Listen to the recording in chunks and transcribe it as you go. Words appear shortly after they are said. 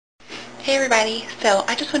Hey everybody, so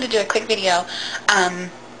I just wanted to do a quick video.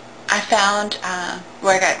 I found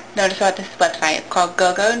where I got noticed about this website. It's called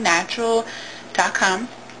gogonatural.com.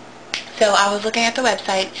 So I was looking at the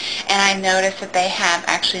website and I noticed that they have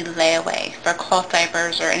actually layaway for cloth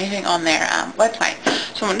diapers or anything on their website.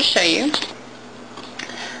 So I wanted to show you.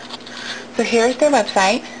 So here's their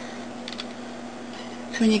website.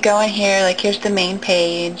 So when you go in here, like here's the main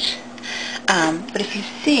page. But if you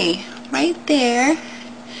see right there,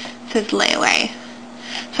 says layaway.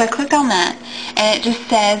 So I clicked on that, and it just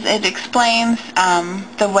says, it explains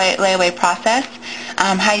the layaway process.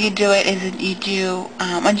 How you do it is you do,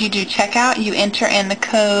 once you do checkout, you enter in the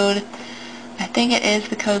code, I think it is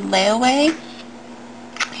the code layaway.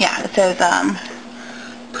 Yeah, it says,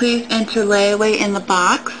 please enter layaway in the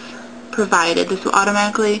box provided. This will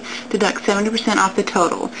automatically deduct 70% off the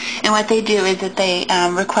total. And what they do is that they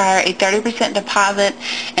require a 30% deposit,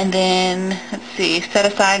 and then, let's see, set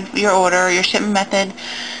aside your order. Your shipment method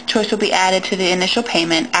choice will be added to the initial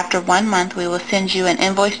payment. After 1 month, we will send you an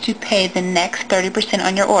invoice to pay the next 30%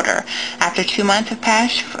 on your order. After 2 months have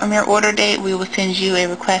passed from your order date, we will send you a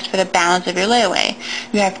request for the balance of your layaway.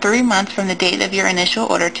 You have 3 months from the date of your initial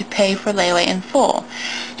order to pay for layaway in full.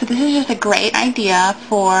 So this is just a great idea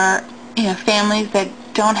for families that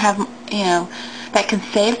don't have, that can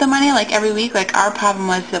save the money, like every week. Like our problem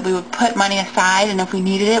was that we would put money aside, and if we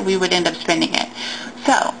needed it, we would end up spending it.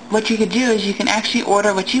 So what you could do is you can actually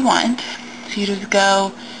order what you want. So you just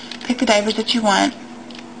go pick the diapers that you want,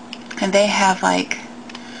 and they have, like,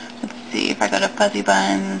 let's see, if I go to Fuzzy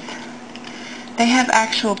Buns, they have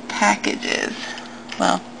actual packages.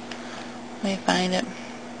 Well, let me find it.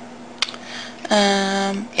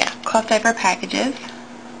 Yeah, cloth diaper packages.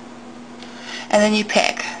 And then you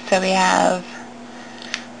pick. So we have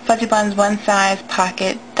Fuzzy Buns one size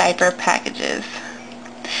pocket diaper packages.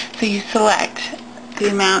 So you select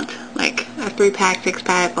the amount, like a 3-pack,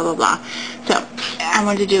 6-pack, blah, blah, blah. So I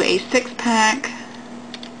want to do a 6-pack,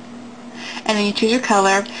 and then you choose your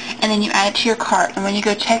color, and then you add it to your cart. And when you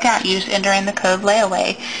go check out, you just enter in the code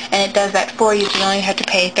layaway, and it does that for you, so you only have to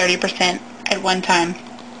pay 30% at one time.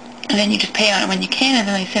 And then you just pay on it when you can, and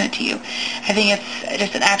then they send it to you. I think it's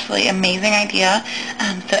just an absolutely amazing idea.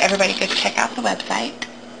 So everybody go check out the website,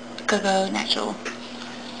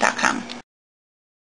 gogonatural.com.